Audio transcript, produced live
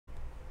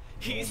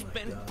He's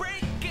been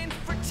breaking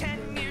for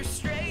 10 years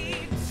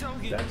straight, so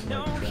you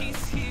know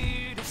he's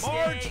here to stay.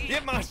 Marge,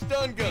 get my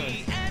stun gun.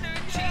 The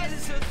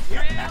energy's a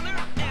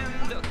thriller,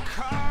 and the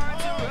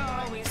cards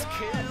are always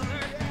killer.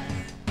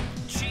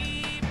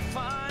 Cheap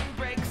fun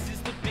breaks is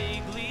the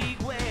big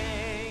league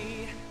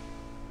way.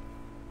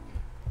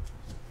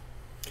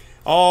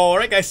 All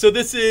right, guys. So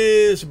this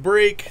is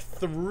break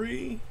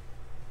 3.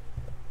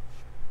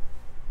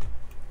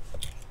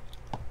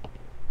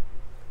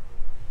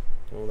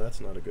 Well, that's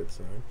not a good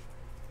sign.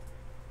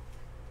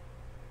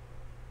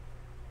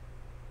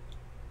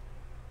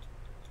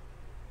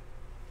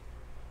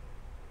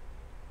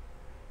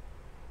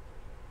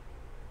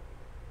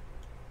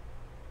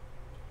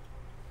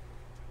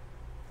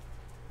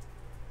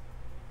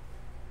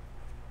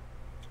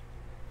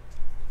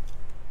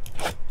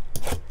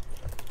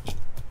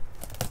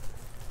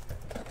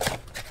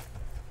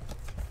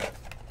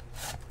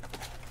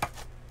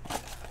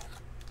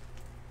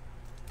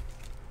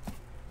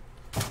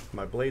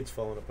 My blade's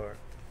falling apart.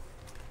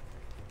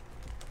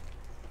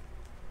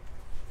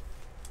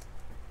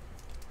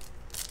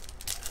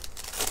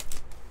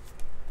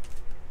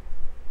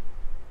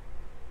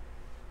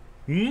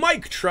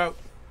 Mike Trout.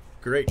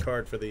 Great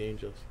card for the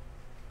Angels.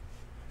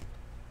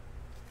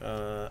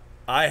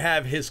 I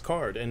have his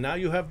card, and now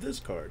you have this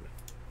card.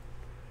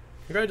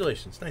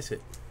 Congratulations. Nice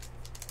hit.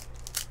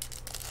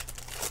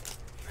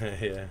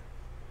 Yeah.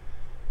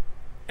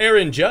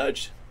 Aaron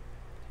Judge.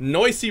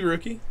 Noisy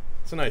rookie.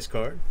 It's a nice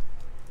card.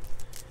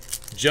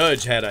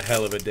 Judge had a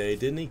hell of a day,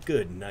 didn't he?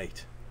 Good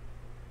night.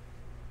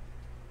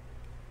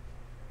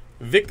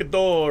 Victor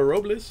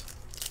Robles.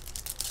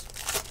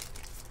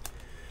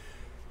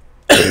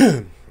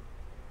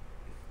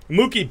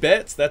 Mookie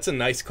Betts. That's a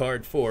nice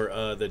card for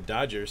the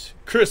Dodgers.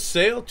 Chris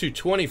Sale to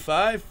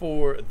 25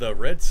 for the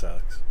Red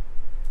Sox.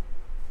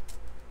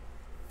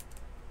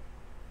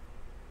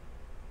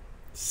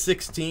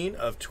 16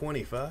 of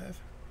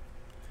 25.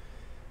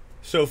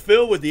 So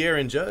Phil with the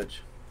Aaron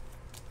Judge.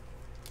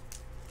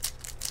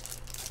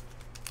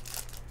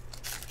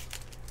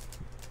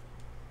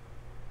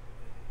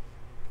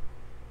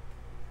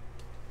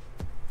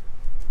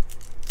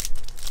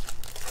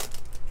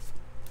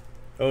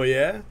 Oh,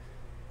 yeah?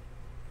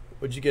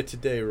 What'd you get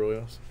today,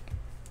 Royals?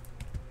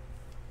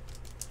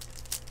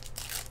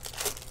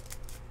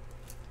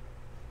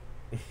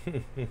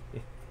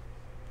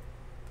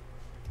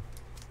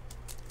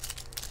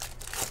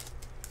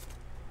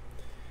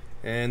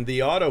 And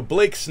the auto,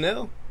 Blake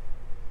Snell.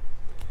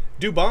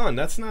 Dubon,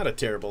 that's not a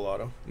terrible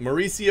auto.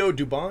 Mauricio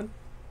Dubon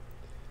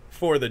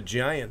for the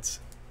Giants.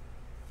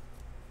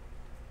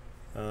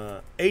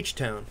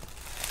 H-Town.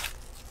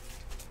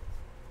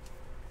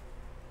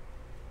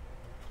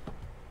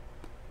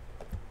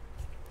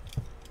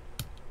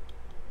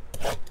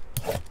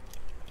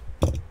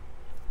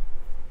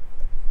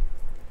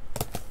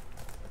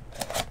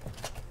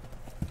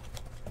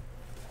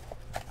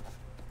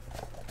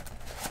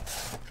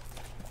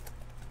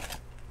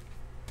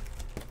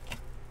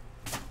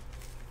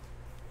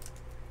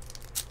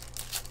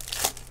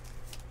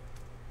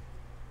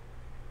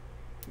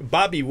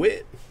 Bobby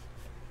Witt,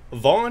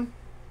 Vaughn,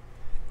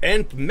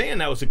 and man,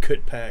 that was a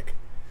good pack.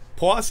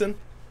 Poisson,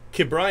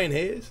 Ke'Bryan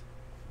Hayes.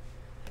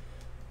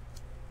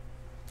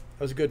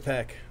 That was a good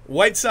pack.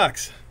 White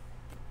Sox,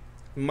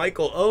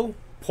 Michael O.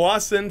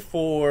 Poisson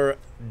for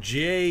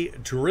Jay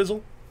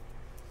Drizzle.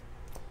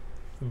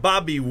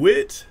 Bobby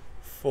Witt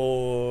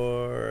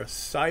for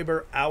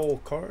Cyber Owl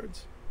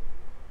Cards.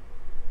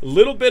 A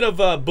little bit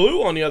of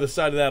blue on the other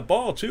side of that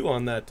ball, too,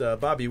 on that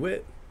Bobby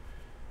Witt.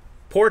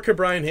 Poor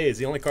Ke'Bryan Hayes,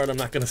 the only card I'm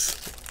not gonna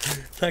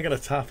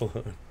topple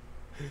on.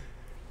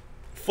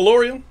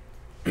 Florial.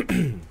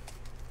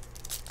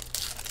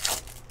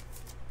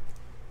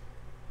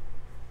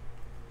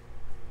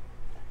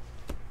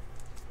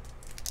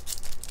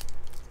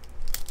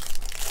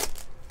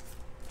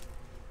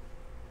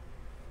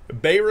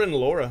 Bayron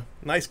Lora,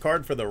 nice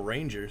card for the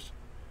Rangers.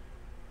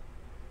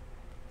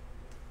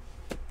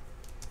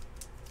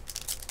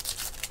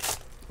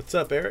 What's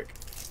up, Eric?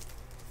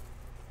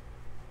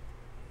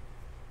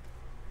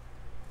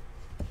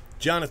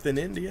 Jonathan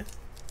India.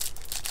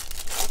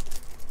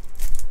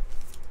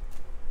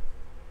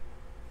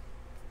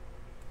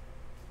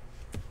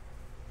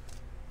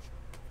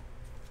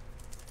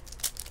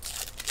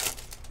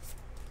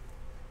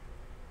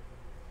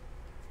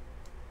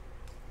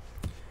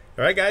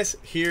 All right, guys,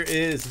 here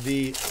is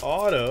the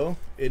auto.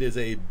 It is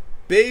a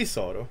base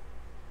auto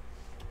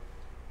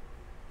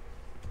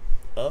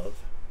of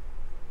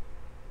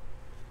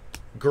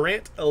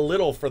Grant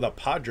Little for the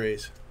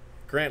Padres.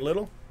 Grant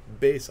Little,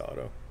 base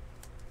auto.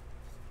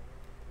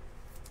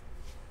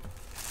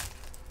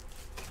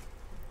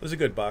 It was a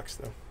good box,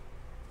 though.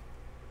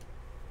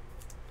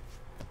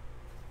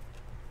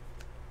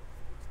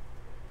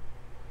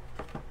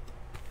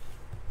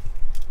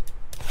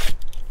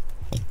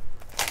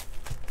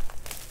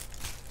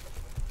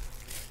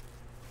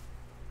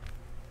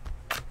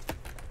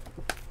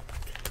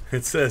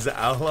 It says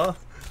outlaw?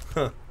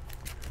 Huh.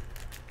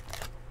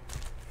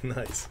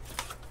 Nice.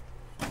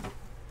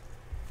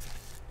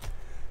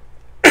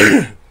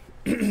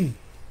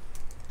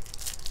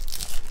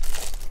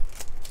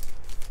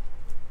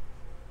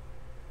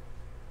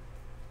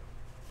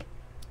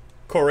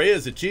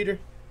 Correa's a cheater.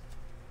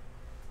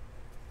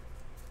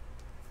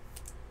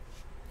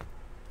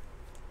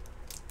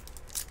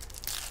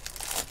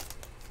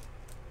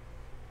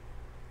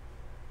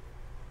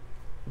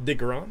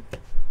 DeGrom.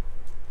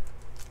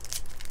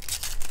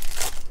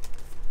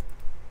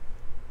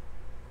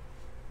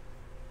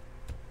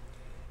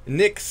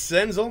 Nick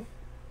Senzel,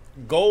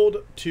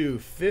 gold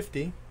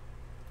 /250.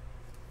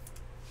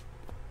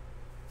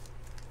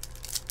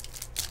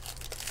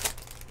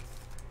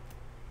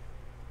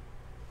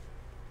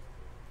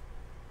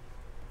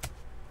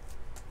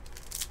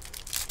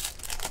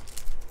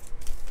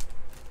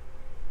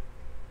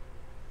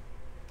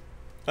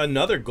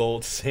 Another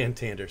gold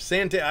Santander.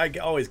 I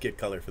always get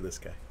color for this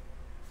guy.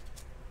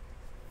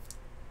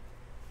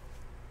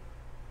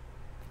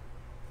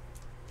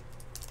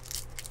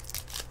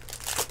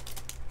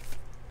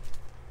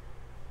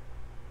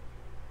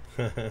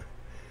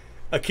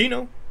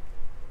 Aquino.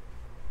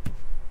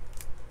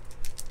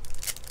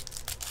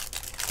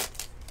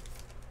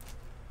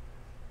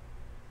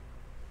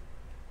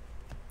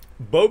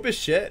 Bo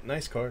Bichette.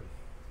 Nice card.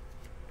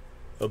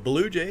 A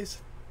Blue Jays.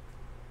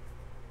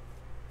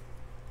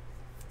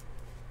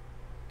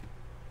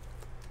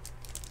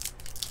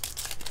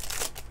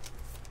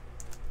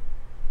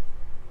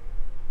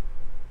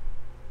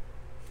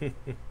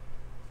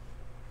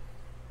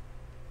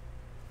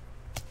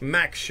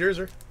 Max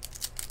Scherzer.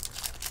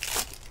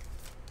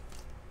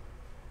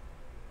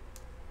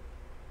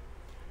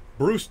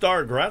 Bruce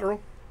Star Gratterall.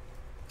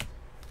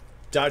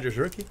 Dodgers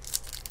rookie.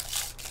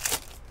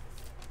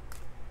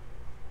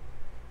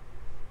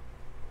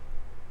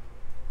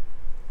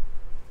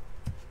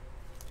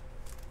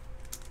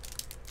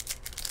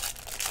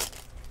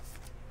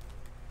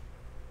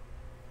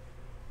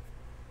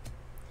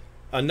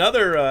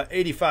 Another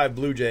 85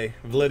 Blue Jay,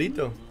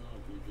 Vladito.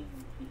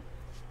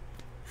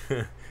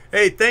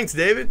 Hey, thanks,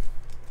 David.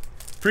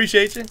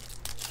 Appreciate you.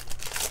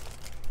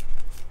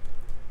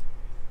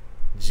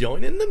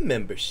 Joining the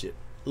membership.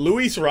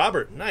 Luis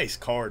Robert. Nice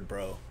card,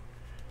 bro.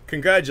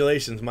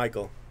 Congratulations,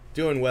 Michael.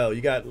 Doing well.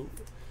 You got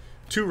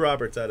 2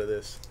 Roberts out of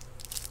this.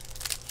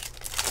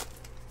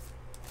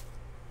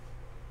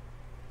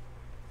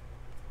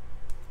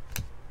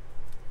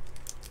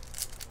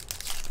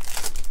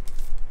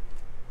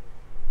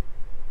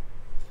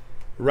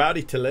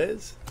 Rowdy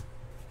Tellez.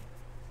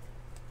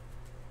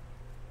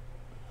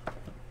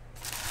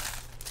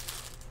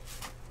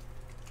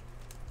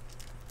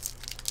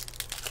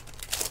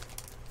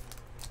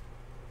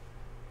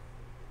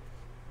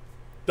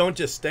 Don't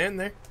just stand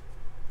there.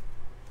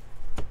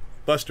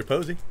 Buster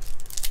Posey.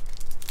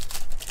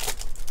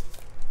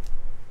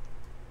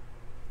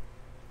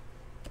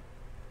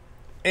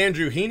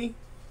 Andrew Heaney.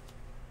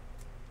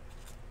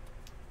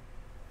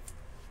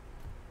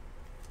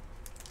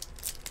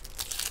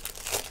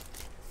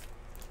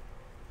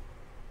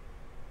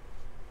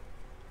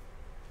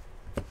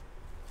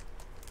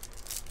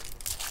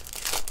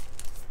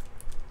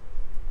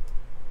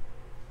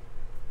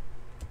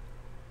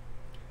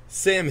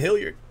 Sam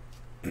Hilliard.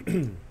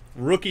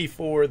 Rookie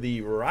for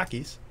the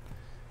Rockies,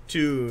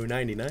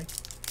 $2.99.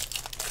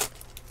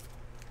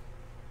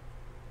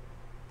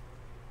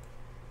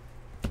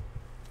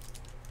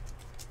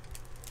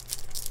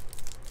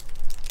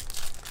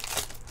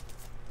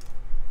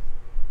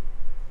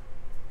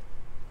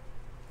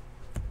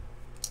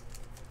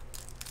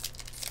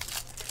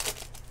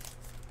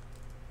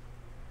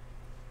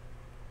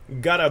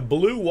 Got a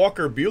blue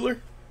Walker Buehler,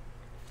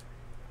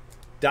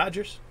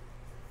 Dodgers.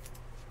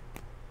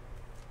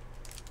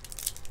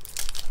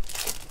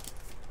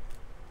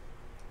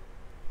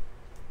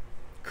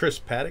 Chris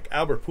Paddock,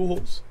 Albert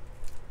Pujols.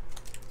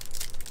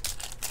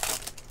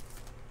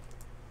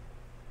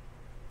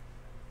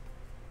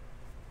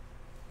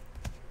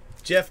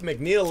 Jeff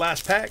McNeil,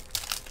 last pack.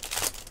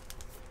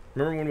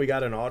 Remember when we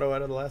got an auto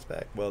out of the last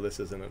pack? Well, this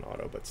isn't an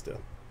auto, but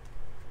still.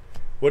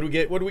 What do we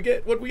get? What do we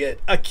get? What do we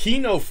get?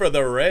 Aquino for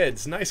the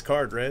Reds. Nice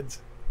card, Reds.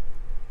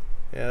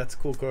 Yeah, that's a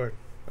cool card.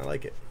 I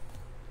like it.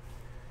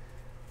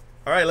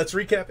 All right, let's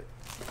recap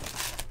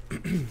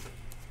it.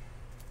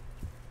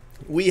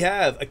 We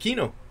have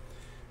Aquino,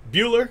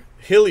 Buehler,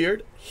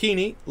 Hilliard,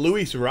 Heaney,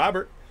 Luis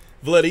Robert,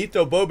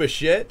 Vladito, Bo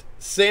Bichette,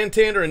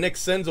 Santander and Nick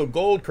Senzel,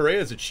 gold.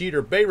 Correa's a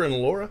cheater. Bayron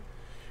Laura,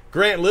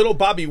 Grant Little,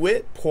 Bobby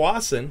Witt,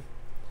 Poisson,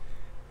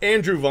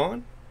 Andrew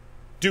Vaughn,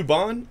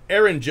 Dubon,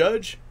 Aaron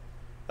Judge,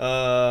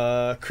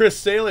 Chris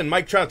Sale, and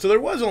Mike Trout. So there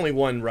was only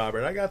one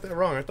Robert. I got that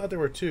wrong. I thought there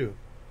were 2.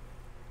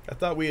 I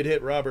thought we had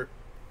hit Robert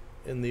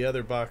in the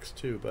other box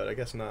too, but I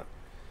guess not.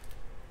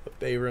 But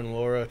Bayron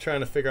Laura. Trying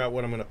to figure out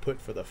what I'm going to put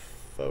for the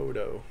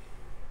photo.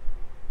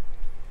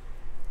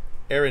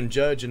 Aaron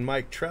Judge and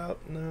Mike Trout.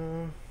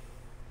 No.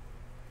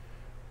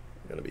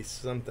 Going to be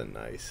something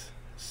nice.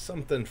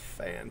 Something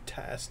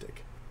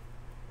fantastic.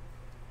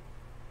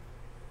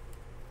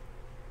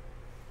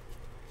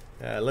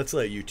 Let's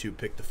let YouTube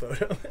pick the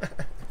photo.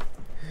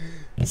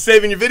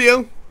 Saving your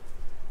video.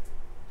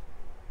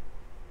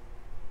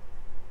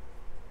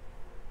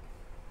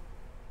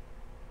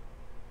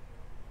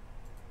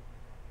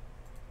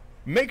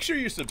 Make sure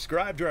you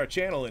subscribe to our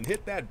channel and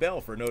hit that bell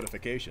for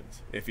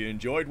notifications. If you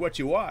enjoyed what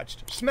you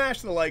watched,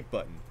 smash the like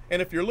button.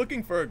 And if you're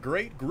looking for a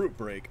great group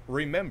break,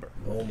 remember,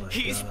 Oh my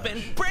He's gosh.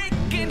 been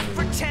breaking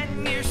for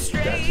 10 years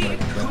straight. That's my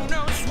Who crap.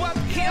 knows what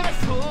he'll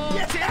pull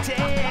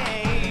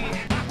today?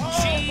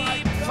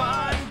 Cheap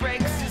fun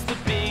breaks is the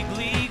big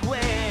league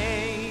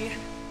way.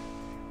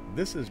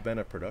 this has been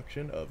a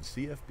production of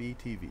CFB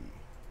TV.